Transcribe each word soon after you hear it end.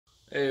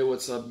Hey,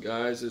 what's up,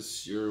 guys?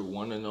 It's your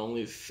one and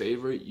only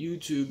favorite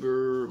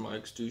YouTuber,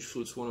 Mike's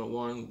Doucheflutes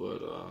 101, but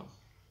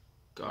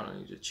God, I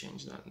need to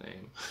change that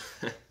name.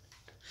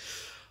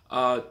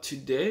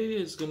 Today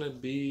is gonna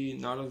be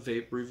not a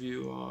vape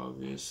review,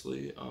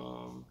 obviously.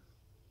 I'm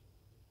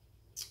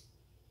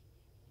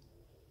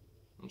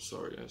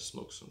sorry, I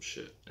smoked some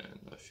shit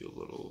and I feel a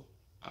little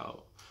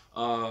out.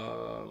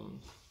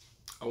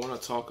 I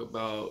want to talk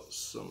about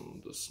some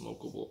of the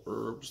smokable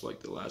herbs, like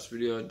the last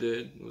video I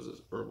did. It was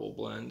an herbal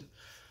blend.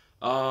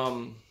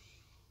 Um,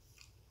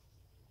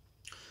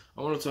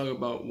 I want to talk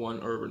about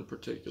one herb in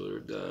particular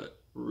that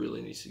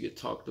really needs to get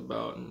talked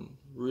about and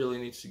really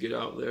needs to get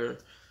out there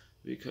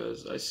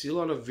because I see a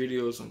lot of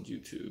videos on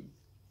YouTube.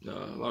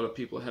 A lot of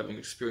people having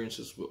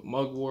experiences with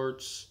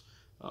mugworts,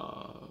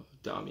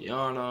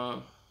 Damiana,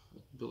 I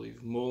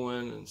believe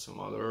mullein, and some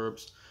other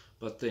herbs,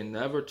 but they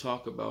never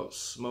talk about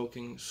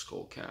smoking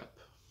skullcap.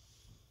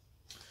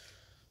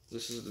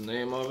 This is the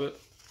name of it.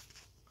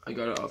 I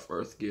got it off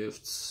Earth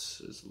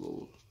Gifts. It's a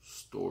little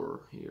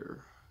store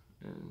here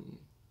in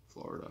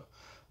Florida.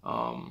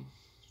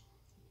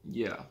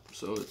 Yeah,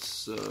 so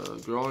it's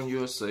grown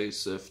USA,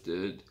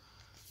 sifted,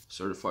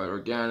 certified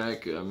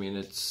organic. I mean,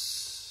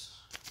 it's,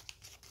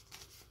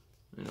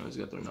 you know, it's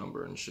got their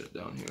number and shit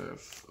down here.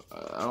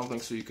 I don't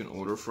think so you can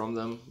order from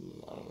them.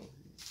 I don't know,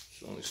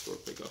 it's only store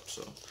pickup,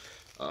 so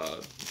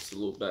it's a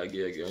little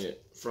baggie I get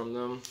it from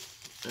them.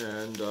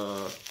 And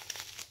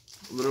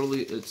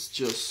literally it's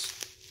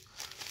just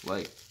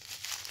like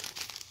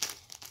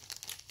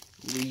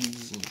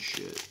leaves and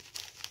shit.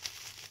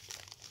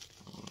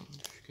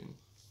 If you can,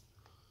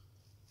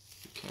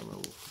 the camera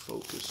will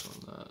focus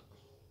on that.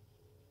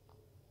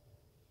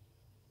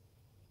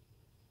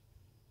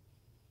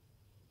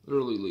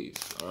 Literally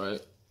leaves,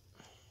 alright?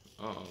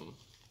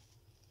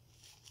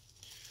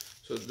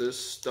 So this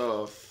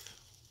stuff,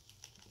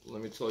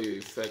 let me tell you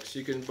effects.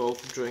 You can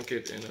both drink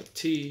it in a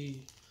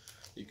tea,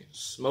 you can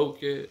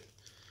smoke it,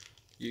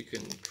 you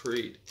can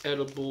create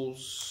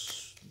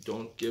edibles,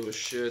 don't give a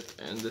shit,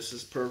 and this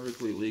is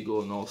perfectly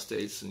legal in all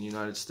states in the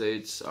United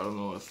States. I don't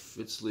know if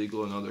it's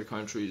legal in other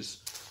countries.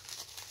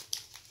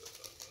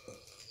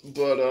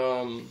 But,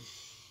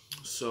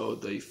 so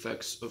the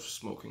effects of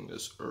smoking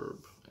this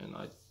herb, and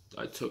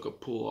I took a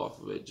pull off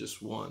of it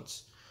just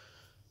once.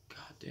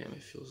 God damn,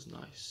 it feels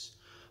nice.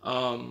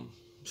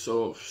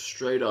 So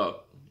straight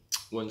up,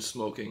 when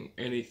smoking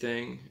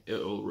anything,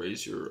 it'll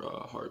raise your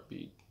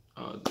heartbeat.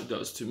 It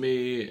does to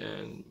me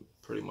and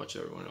pretty much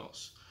everyone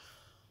else.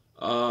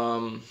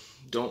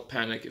 Don't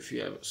panic if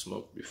you haven't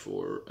smoked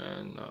before,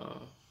 and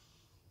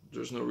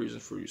there's no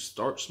reason for you to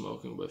start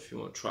smoking, but if you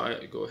want to try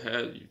it, go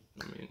ahead.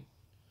 I mean,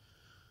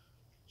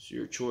 it's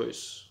your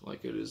choice,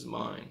 like it is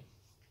mine.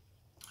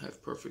 I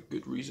have perfect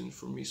good reason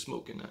for me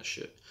smoking that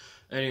shit.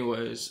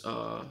 Anyways,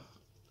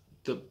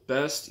 the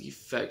best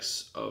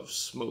effects of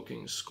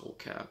smoking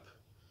skullcap,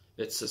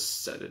 it's a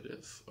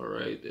sedative,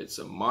 alright? It's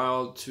a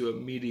mild to a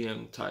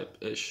medium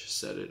type-ish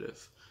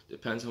sedative.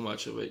 Depends how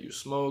much of it you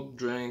smoke,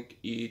 drink,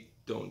 eat,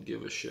 don't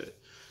give a shit.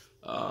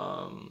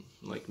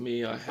 Like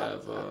me, I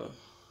have a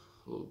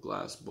little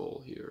glass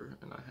bowl here,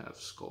 and I have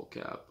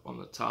skullcap on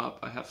the top.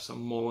 I have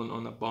some mullein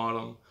on the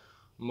bottom.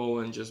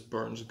 Mullein just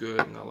burns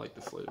good, and I like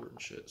the flavor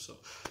and shit. So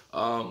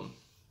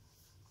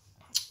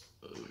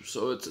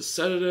it's a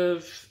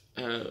sedative.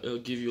 It'll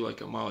give you like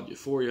a mild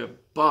euphoria,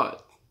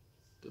 but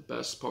the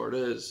best part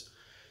is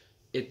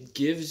it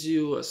gives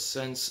you a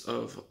sense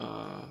of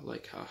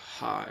like a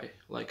high,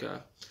 like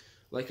a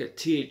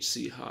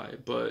THC high,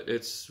 but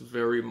it's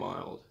very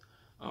mild.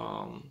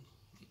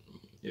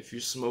 If you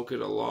smoke it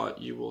a lot,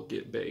 you will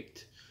get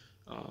baked.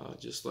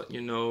 Just letting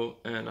you know.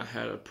 And I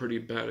had a pretty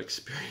bad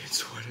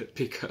experience with it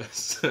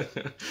because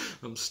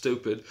I'm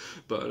stupid,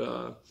 but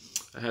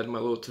I had my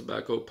little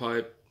tobacco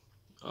pipe,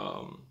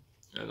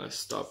 and I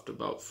stuffed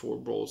about 4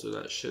 bowls of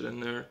that shit in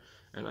there,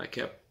 and I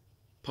kept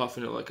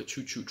puffing it like a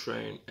choo-choo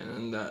train, and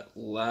then that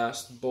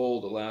last bowl,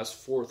 the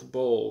last 4th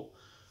bowl,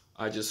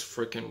 I just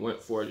freaking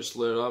went for it. I just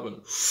lit it up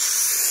and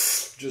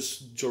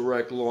just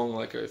direct long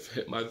like I've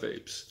hit my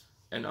vapes,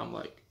 and I'm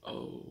like,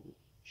 oh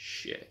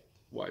shit,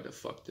 why the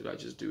fuck did I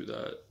just do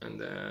that? And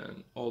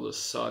then all of a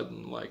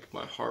sudden, like,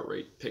 my heart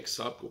rate picks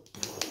up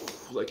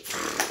like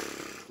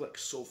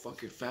so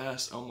fucking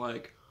fast. I'm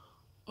like,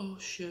 oh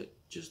shit,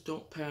 just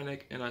don't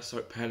panic. And I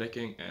start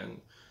panicking,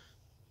 and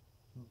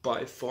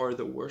by far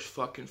the worst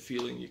fucking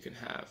feeling you can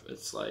have.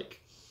 It's like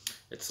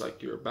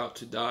you're about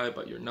to die,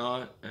 but you're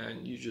not,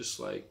 and you just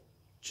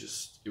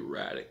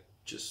erratic,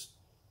 just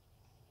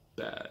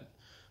bad.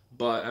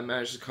 But I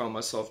managed to calm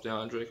myself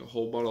down, drank a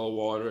whole bottle of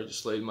water. I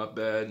just laid in my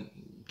bed,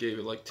 gave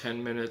it like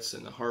 10 minutes,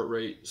 and the heart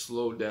rate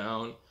slowed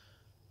down,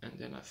 and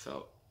then I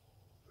felt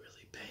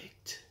really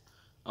baked.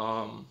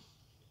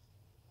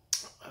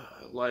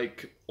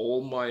 Like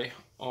all my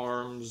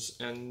arms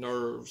and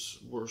nerves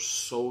were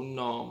so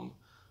numb,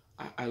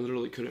 I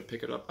literally couldn't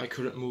pick it up. I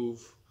couldn't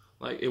move.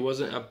 Like, it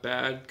wasn't a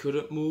bad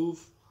couldn't move,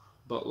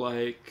 but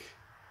like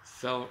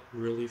felt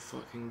really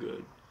fucking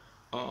good.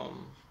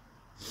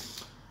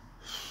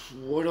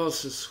 What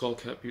else is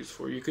Scullcap used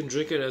for? You can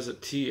drink it as a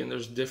tea, and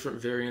there's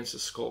different variants of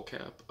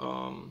Scullcap.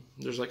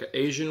 There's like an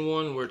Asian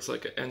one where it's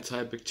like an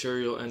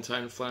antibacterial,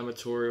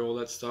 anti-inflammatory, all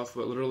that stuff.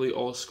 But literally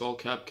all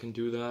Scullcap can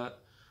do that.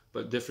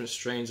 But different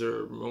strains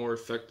are more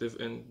effective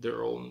in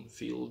their own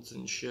fields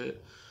and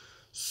shit.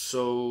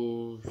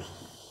 So,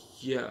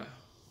 yeah,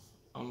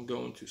 I'm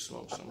going to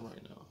smoke some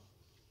right now.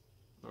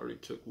 I already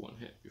took one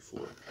hit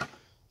before,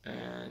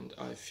 and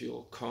I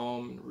feel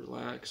calm and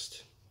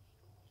relaxed.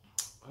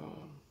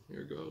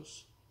 Here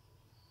goes.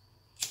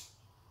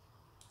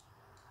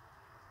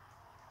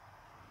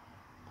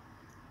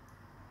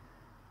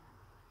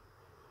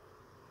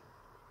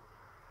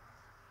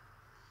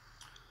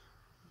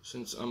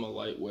 Since I'm a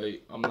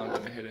lightweight, I'm not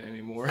gonna hit it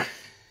anymore.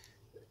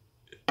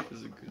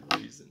 There's a good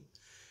reason.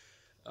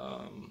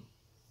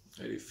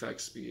 It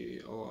affects me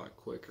a lot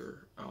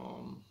quicker.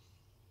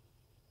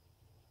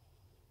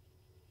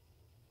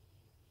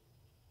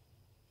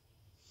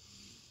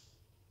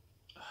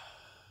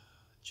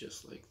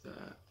 Just like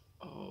that.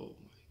 Oh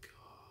my god.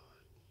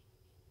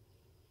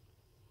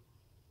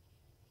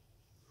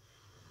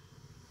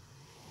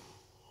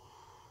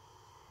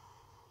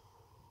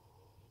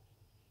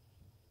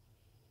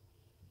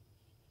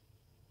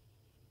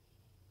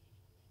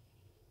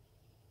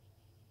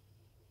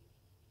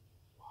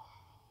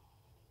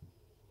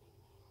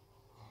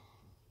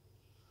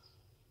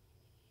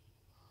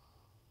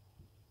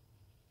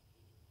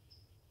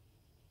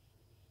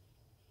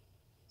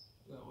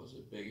 That was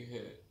a big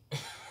hit.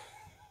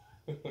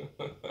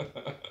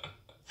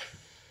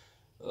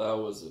 That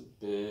was a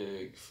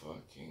big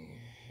fucking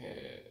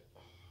hit.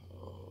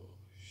 Oh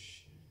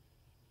shit.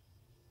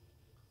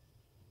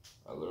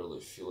 I literally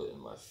feel it in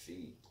my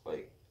feet,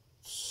 like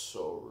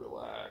so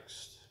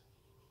relaxed.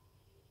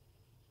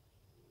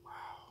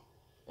 Wow.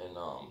 And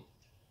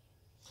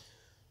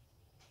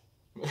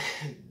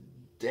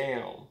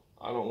damn,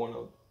 I don't want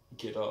to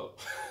get up.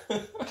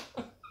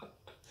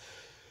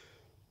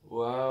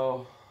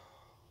 Wow.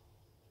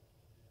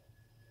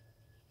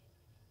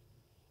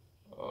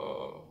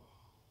 Oh.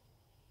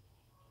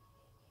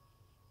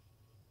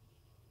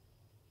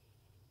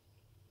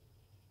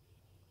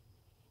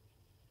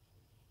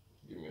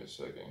 Give me a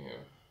second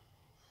here.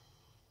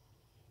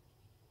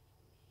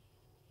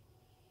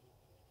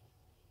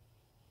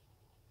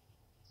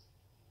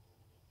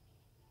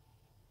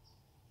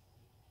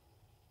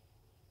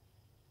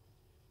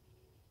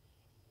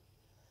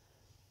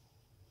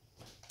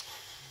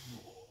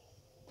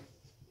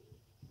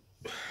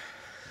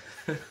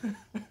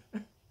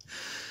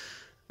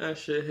 That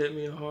shit hit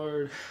me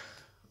hard.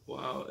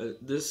 Wow,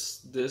 this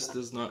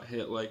does not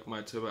hit like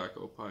my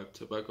tobacco pipe.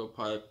 Tobacco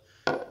pipe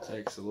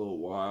takes a little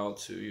while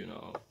to, you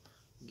know,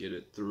 get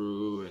it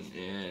through and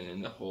in,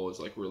 and the hole is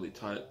like really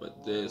tight.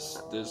 But this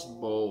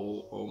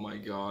bowl, oh my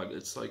god,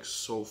 it's like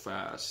so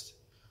fast.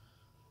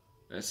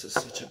 That's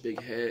such a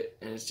big hit,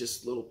 and it's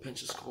just a little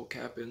pinch of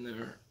Scullcap in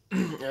there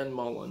and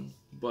Mullen.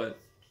 But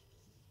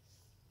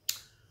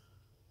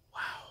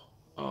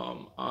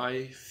wow,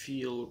 I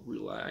feel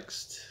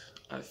relaxed.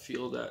 I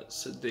feel that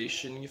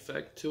sedation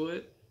effect to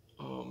it.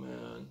 Oh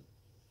man,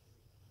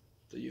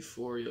 the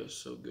euphoria is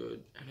so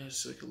good, and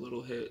it's like a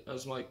little hit. I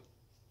was like,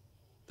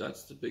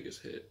 that's the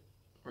biggest hit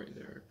right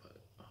there. But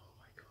oh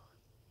my god.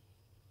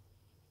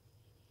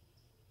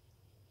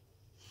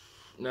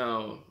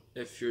 Now,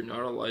 if you're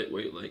not a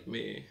lightweight like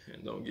me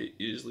and don't get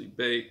easily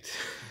baked,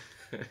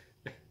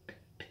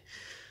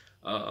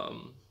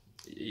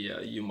 yeah,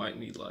 you might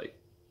need like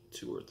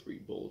 2 or 3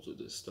 bowls of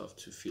this stuff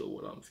to feel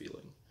what I'm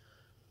feeling.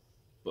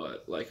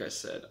 But like I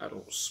said, I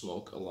don't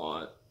smoke a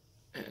lot,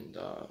 and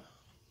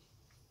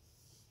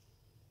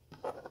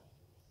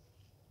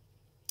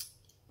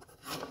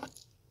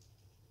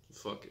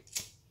fuck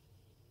it.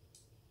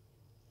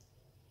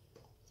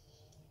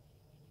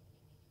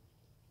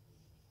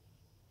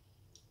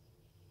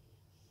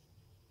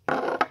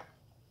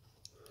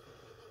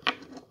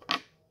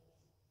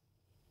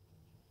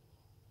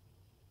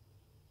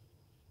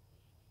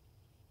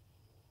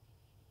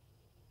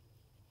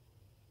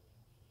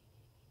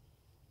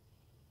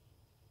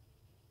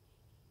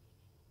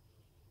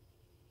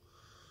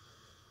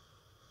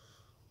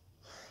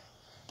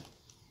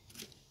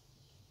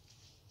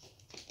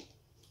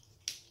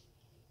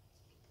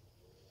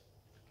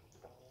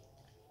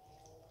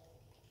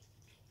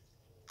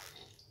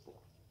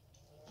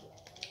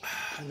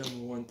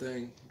 Number one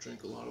thing,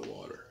 drink a lot of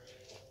water.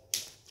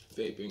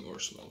 Vaping or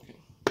smoking.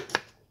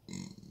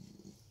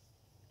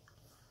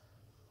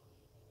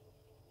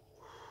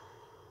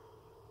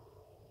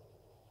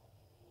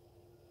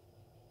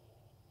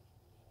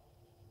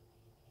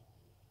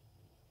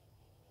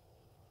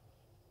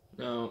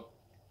 Now,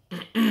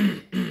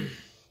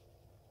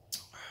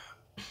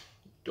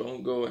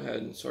 don't go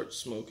ahead and start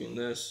smoking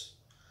this.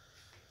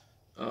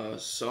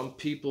 Some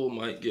people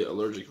might get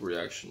allergic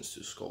reactions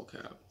to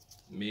Scullcap.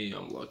 Me,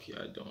 I'm lucky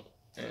I don't.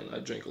 And I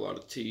drink a lot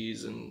of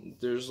teas, and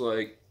there's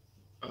like,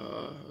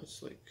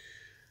 it's like,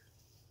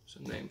 there's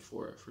a name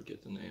for it, I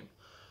forget the name.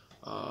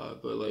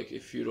 But like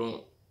if you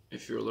don't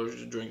if you're allergic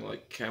to drinking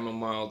like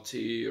chamomile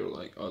tea or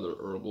like other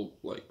herbal,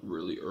 like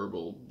really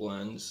herbal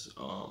blends,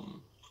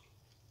 I'm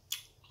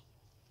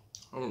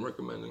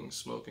recommending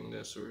smoking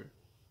this or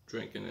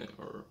drinking it,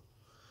 or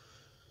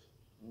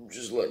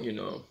just letting you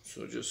know.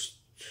 So just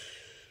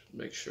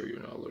make sure you're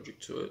not allergic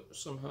to it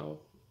somehow.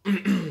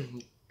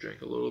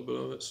 Drink a little bit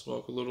of it,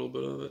 smoke a little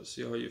bit of it,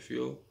 see how you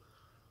feel.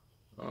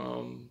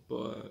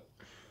 But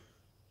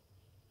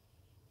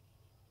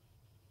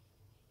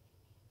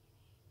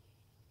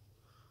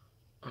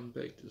I'm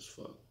baked as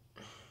fuck.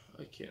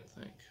 I can't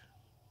think.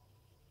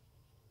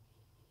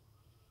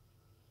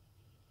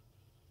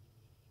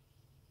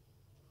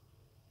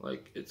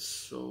 Like, it's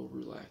so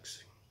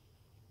relaxing.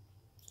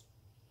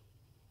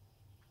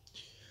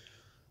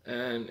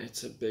 And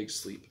it's a big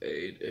sleep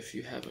aid. If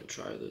you haven't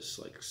tried this,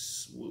 like,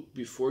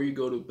 before you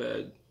go to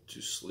bed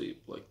to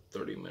sleep, like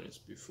 30 minutes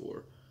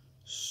before,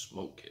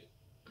 smoke it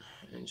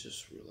and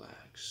just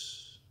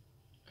relax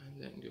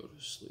and then go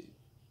to sleep.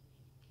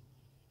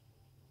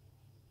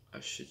 I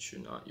shit you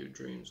not, your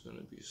dream's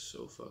gonna be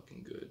so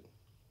fucking good.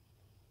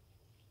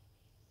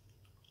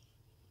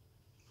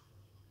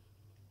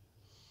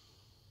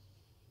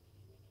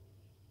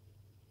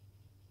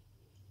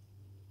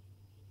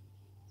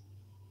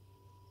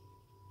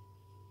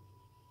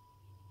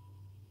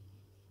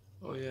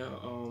 Oh yeah,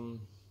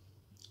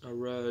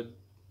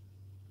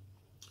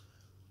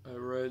 I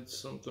read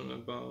something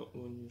about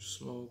when you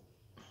smoke.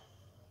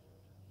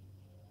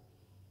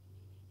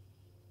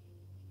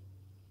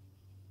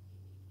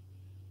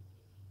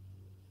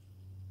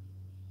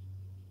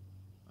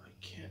 I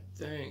can't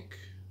think.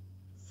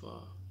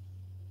 Fuck.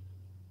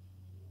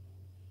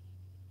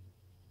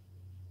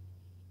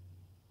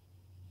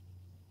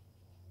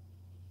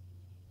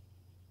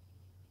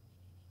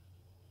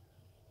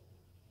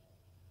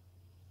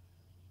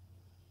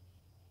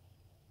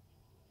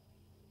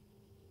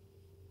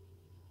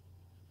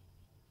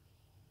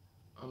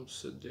 I'm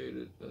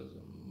sedated as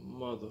a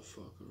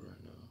motherfucker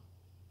right now.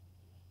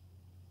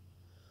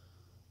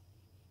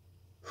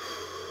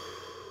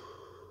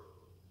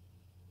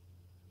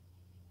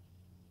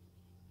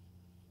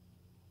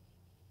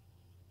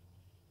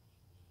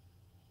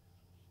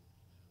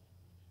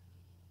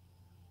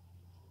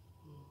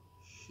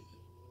 Shit.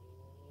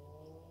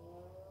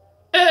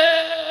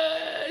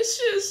 Hey,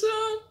 shit,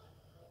 son.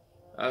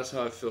 That's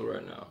how I feel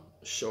right now.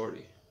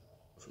 Shorty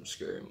from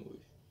Scary Movie.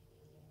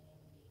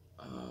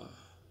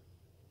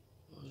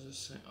 What was I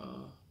saying?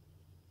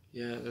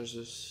 Yeah, there's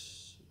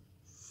this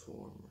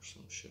forum or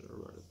some shit I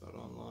read about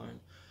online,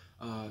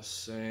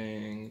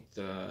 saying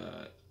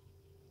that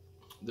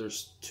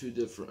there's two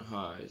different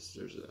highs.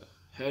 There's a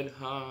head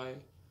high,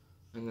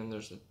 and then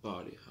there's a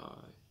body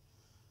high,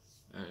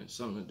 and it's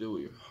something to do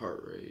with your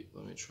heart rate.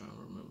 Let me try and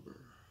remember.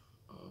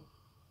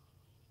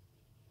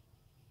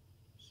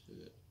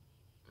 See it.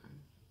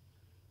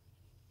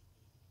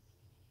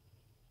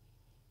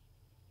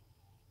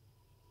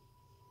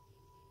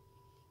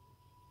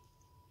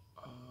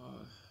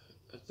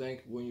 I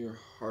think when your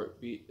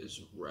heartbeat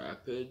is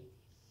rapid,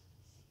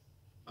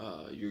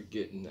 you're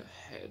getting the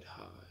head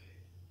high.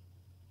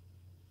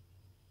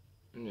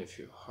 And if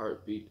your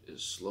heartbeat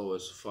is slow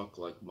as fuck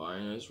like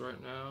mine is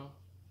right now,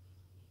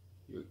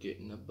 you're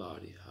getting a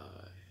body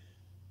high.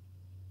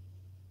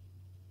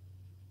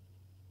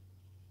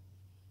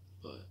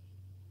 But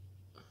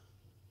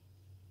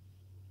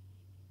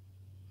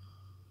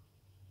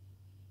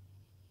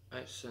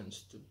I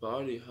sensed the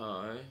body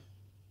high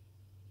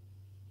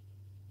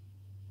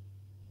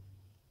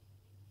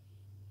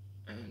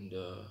and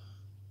a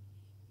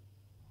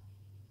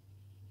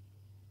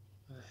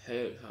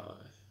head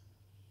high.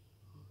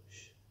 Oh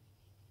shit.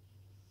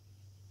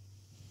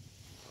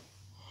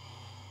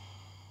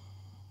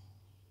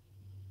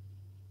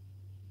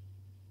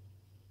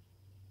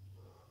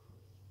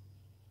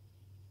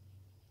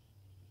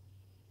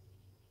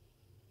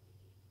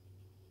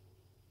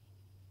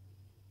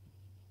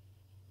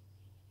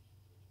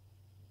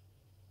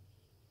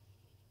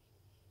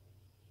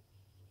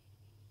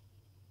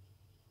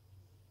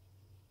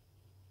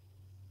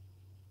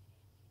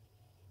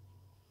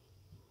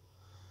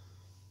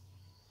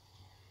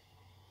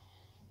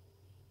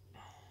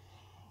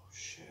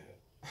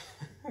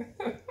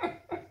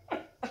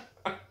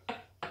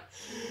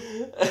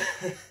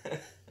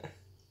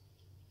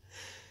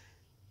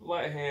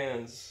 My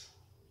hands,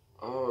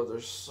 oh, they're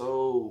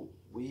so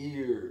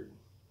weird.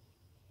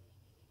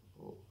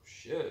 Oh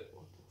shit,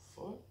 what the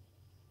fuck?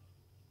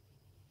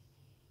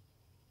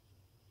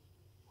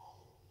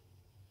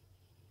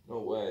 No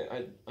way,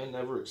 I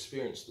never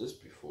experienced this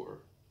before.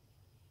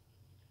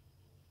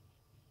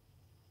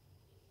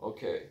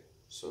 Okay,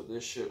 so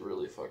this shit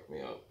really fucked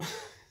me up.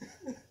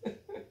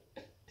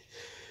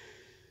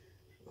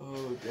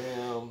 Oh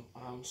damn,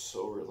 I'm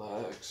so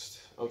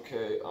relaxed.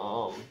 Okay,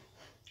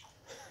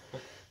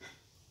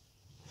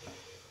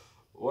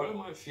 what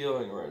am I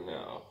feeling right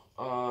now?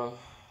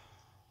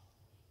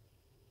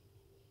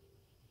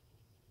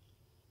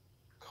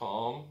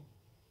 Calm.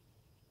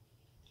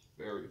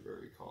 Very,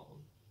 very calm.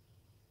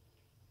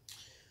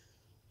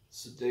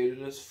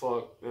 Sedated as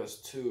fuck, that's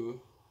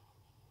two.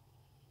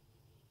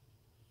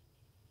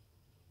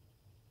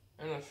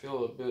 And I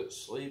feel a bit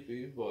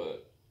sleepy,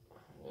 but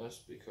that's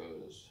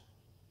because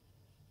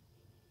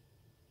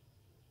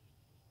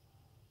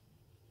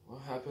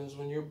what happens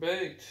when you're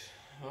baked?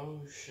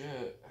 Oh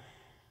shit.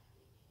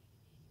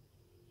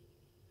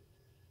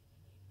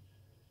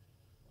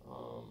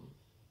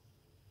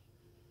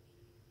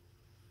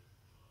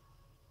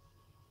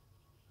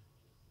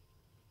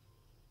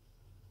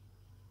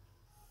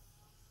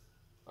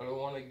 I don't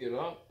want to get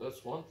up,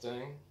 that's one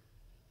thing.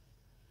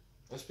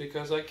 That's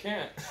because I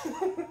can't.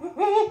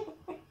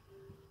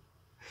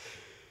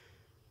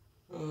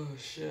 Oh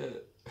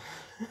shit.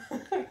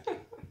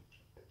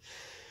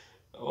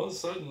 All of a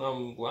sudden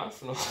I'm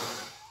laughing.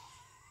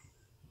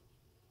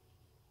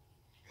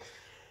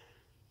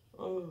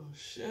 Oh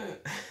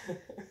shit.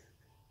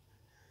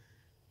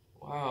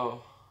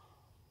 Wow.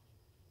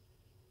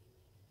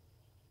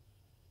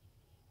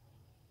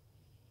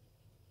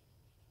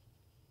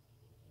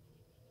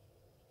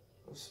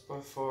 That's by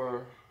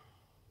far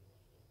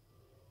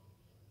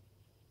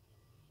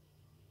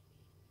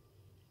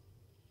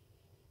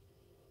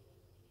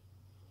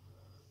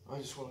I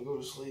just want to go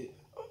to sleep.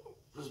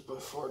 This is by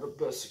far the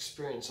best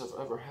experience I've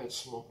ever had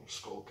smoking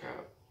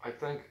Scullcap. I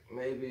think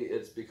maybe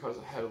it's because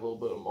I had a little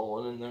bit of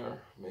mullein in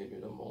there. Maybe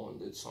the mullein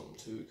did something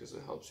too because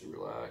it helps you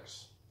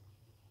relax.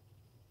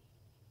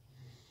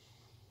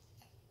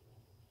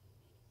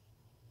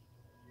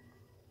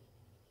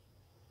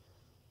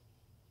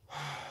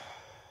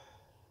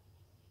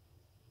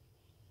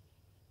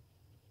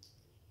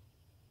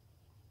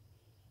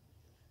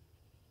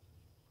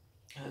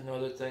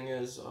 Another thing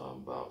is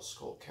about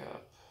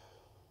Scullcap.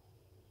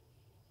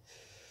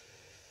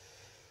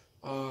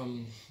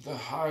 The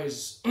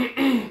highs,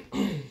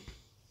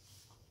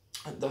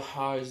 the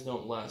highs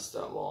don't last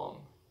that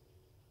long.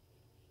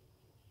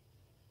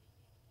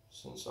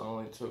 Since I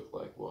only took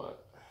like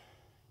what,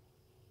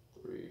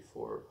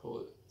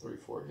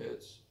 3-4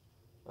 hits.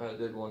 I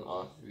did one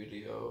off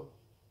video.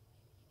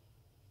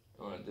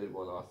 And when I did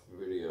one off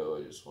video,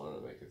 I just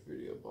wanted to make a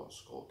video about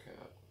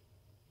Scullcap.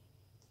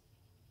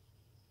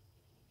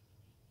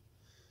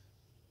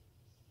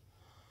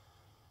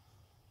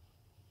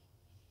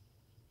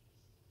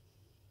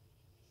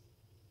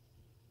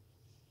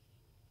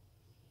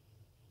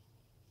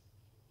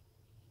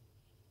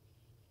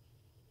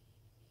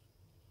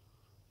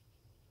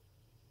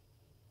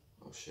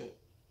 Oh shit.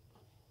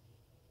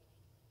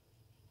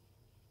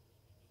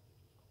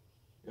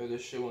 Yeah,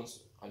 this shit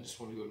I just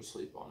want to go to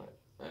sleep on it.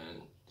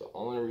 And the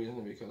only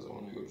reason because I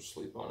want to go to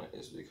sleep on it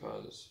is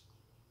because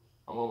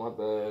I'm on my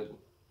bed,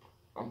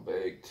 I'm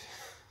baked.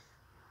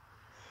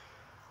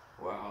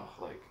 Wow,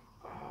 like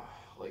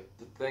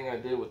the thing I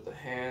did with the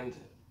hand,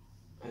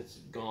 it's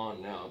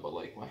gone now, but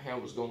like my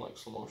hand was going like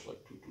slow motion, like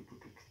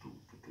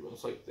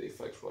it's like the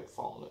effects were like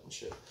falling it and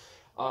shit.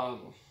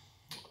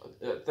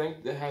 I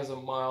think it has a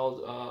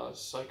mild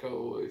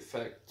psycho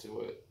effect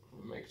to it.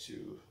 It makes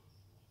you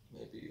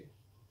maybe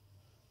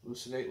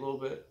hallucinate a little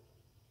bit.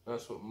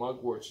 That's what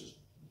mugworts is.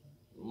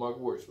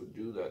 Mugworts would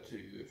do that to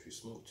you if you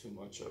smoke too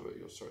much of it.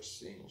 You'll start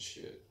seeing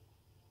shit,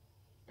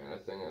 and I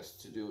think that's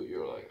to do with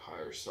your like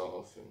higher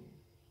self and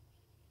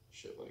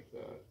shit like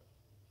that.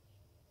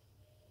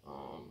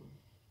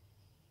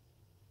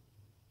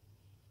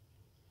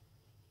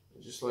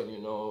 Just letting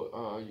you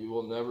know, you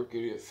will never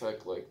get an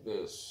effect like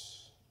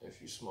this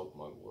if you smoke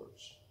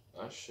mugworts.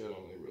 That shit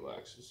only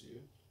relaxes you.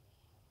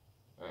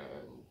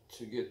 And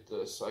to get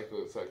the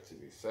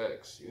psychoactive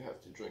effects, you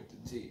have to drink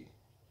the tea.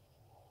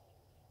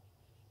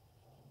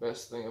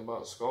 Best thing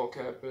about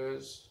Scullcap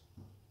is,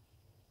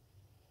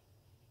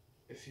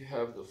 if you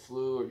have the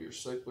flu or you're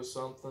sick with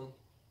something,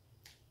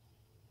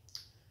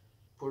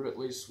 put at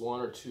least 1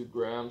 or 2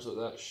 grams of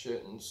that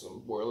shit in some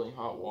boiling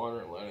hot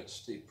water and let it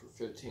steep for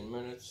 15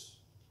 minutes.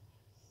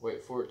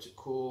 Wait for it to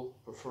cool,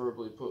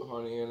 preferably put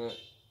honey in it,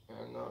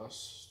 and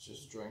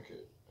just drink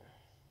it.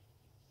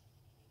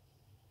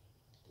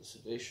 The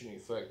sedation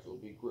effect will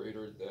be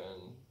greater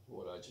than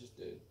what I just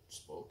did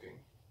smoking.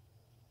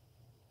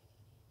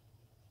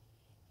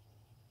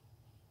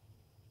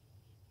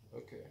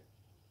 Okay.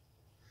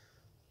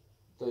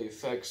 The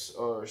effects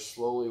are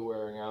slowly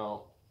wearing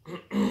out.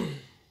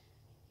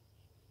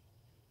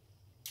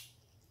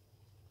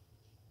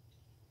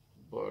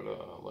 But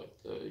like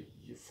the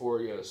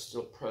euphoria is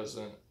still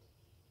present.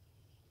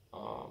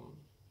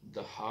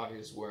 The high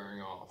is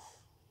wearing off.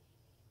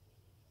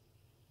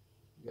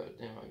 God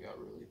damn, I got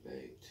really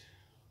baked.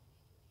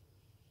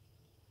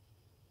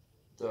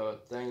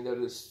 The thing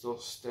that is still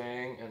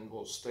staying and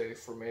will stay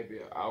for maybe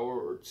an hour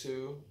or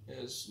two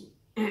is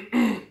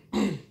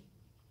the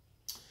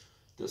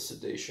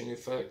sedation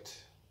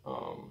effect.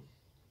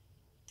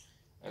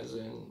 As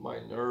in my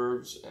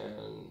nerves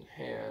and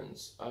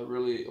hands. I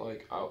really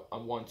like, I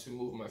want to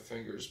move my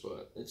fingers,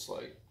 but it's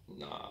like,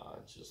 nah,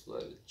 just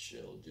let it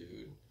chill,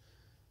 dude.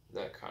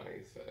 That kind of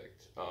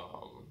effect.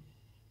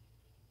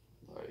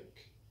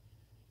 Like,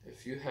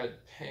 if you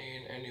had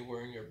pain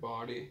anywhere in your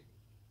body,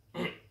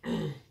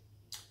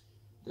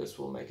 this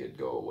will make it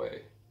go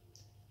away.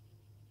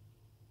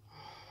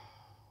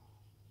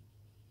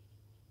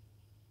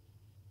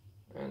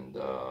 And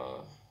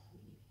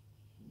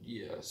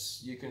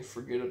guys, you can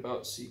forget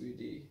about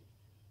CBD.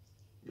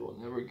 You'll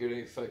never get an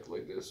effect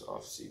like this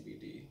off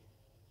CBD.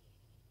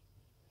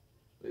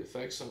 The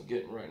effects I'm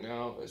getting right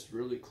now is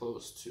really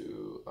close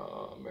to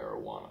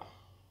marijuana.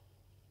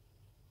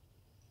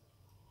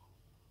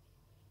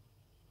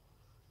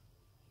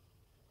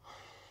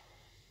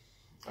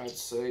 I'd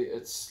say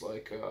it's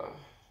like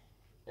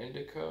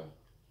indica.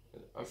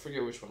 I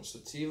forget which one.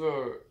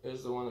 Sativa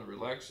is the one that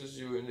relaxes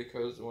you.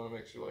 Indica is the one that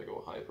makes you like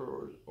go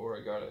hyper, or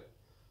I got it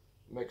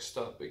mixed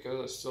up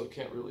because I still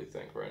can't really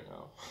think right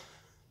now.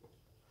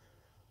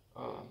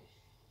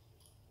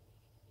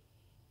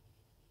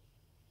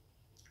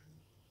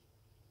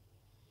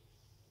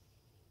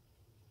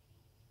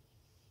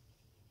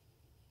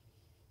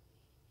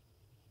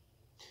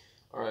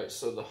 Alright,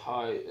 so the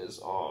high is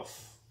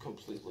off,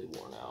 completely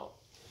worn out.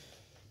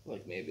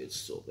 Like maybe it's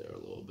still there a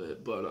little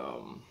bit, but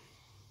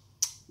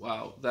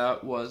wow,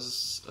 that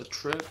was a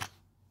trip.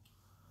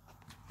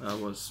 That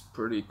was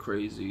pretty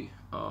crazy.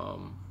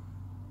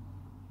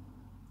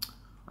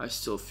 I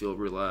still feel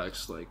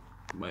relaxed, like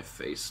my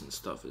face and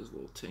stuff is a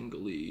little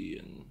tingly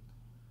and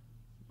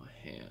my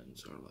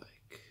hands are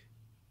like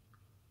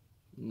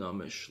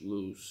numbish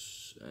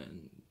loose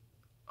and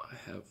I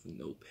have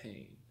no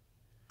pain.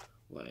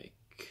 Like,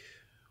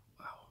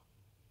 wow.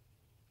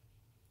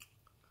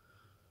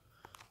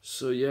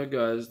 So yeah,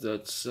 guys,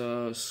 that's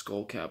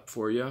Scullcap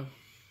for you.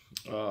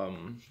 I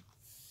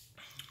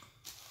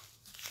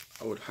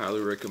would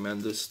highly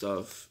recommend this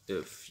stuff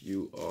if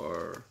you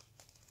are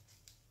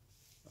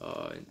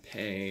in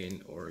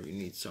pain or you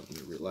need something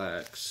to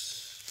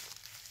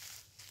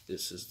relax.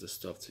 This is the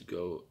stuff to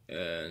go,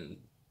 and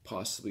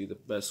possibly the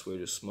best way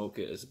to smoke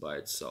it is by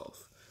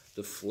itself.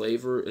 The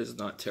flavor is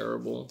not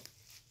terrible.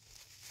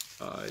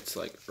 It's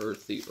like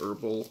earthy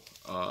herbal.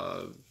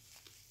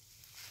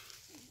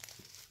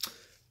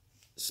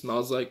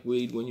 Smells like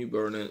weed when you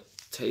burn it.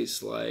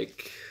 Tastes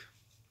like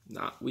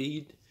not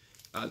weed.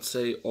 I'd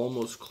say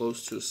almost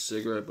close to a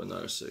cigarette, but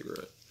not a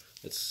cigarette.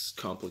 It's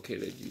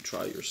complicated. You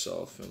try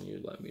yourself and you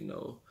let me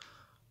know.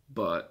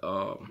 But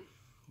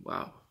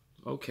wow.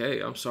 Okay,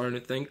 I'm starting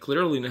to think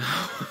clearly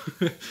now.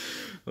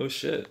 Oh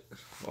shit.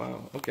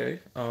 Wow.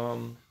 Okay.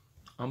 I'm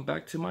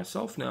back to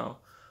myself now.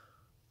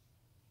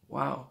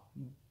 Wow.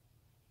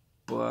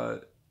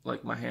 But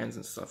like my hands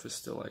and stuff is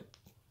still like,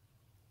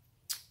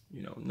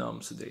 you know,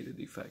 numb, sedated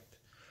effect.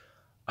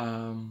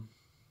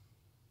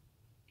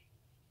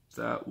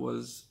 That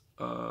was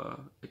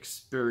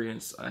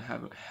experience I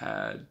haven't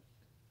had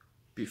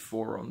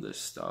before on this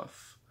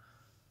stuff.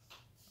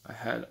 I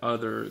had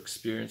other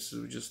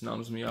experiences which just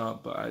numbs me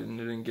out, but I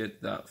didn't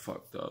get that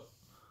fucked up.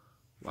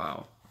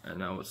 Wow. And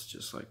that was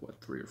just like,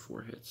 what, 3 or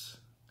 4 hits.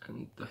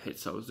 And the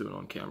hits I was doing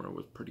on camera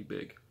was pretty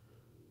big.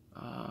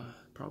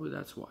 Probably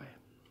that's why.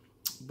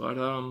 But,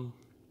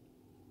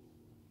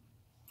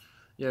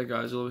 yeah,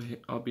 guys,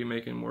 I'll be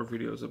making more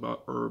videos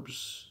about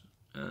herbs.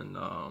 And,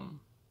 I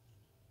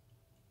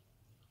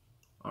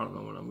don't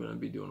know when I'm going to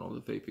be doing all the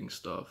vaping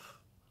stuff.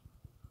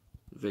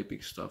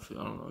 Vaping stuff, I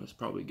don't know, it's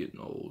probably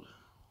getting old.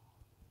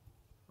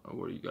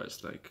 What do you guys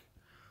think?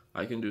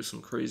 I can do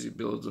some crazy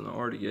builds in the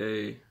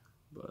RDA,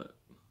 but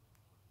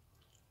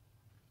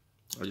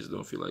I just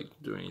don't feel like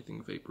doing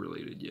anything vape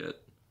related yet.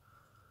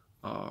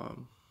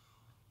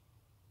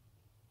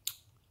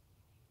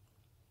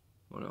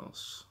 What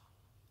else?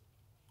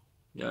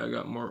 Yeah, I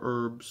got more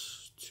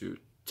herbs to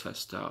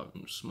test out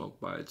and smoke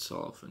by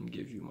itself and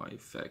give you my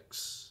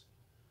effects.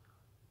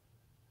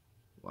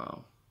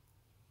 Wow.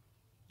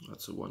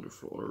 That's a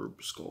wonderful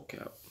herb,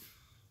 Scullcap.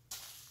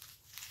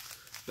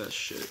 Best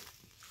shit.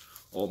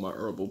 All my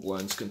herbal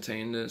blends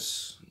contain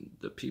this.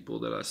 The people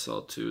that I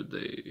sell to,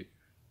 they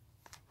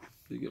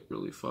get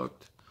really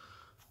fucked.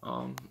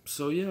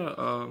 So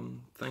yeah,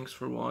 thanks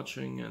for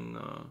watching and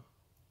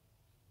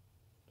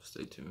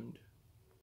stay tuned.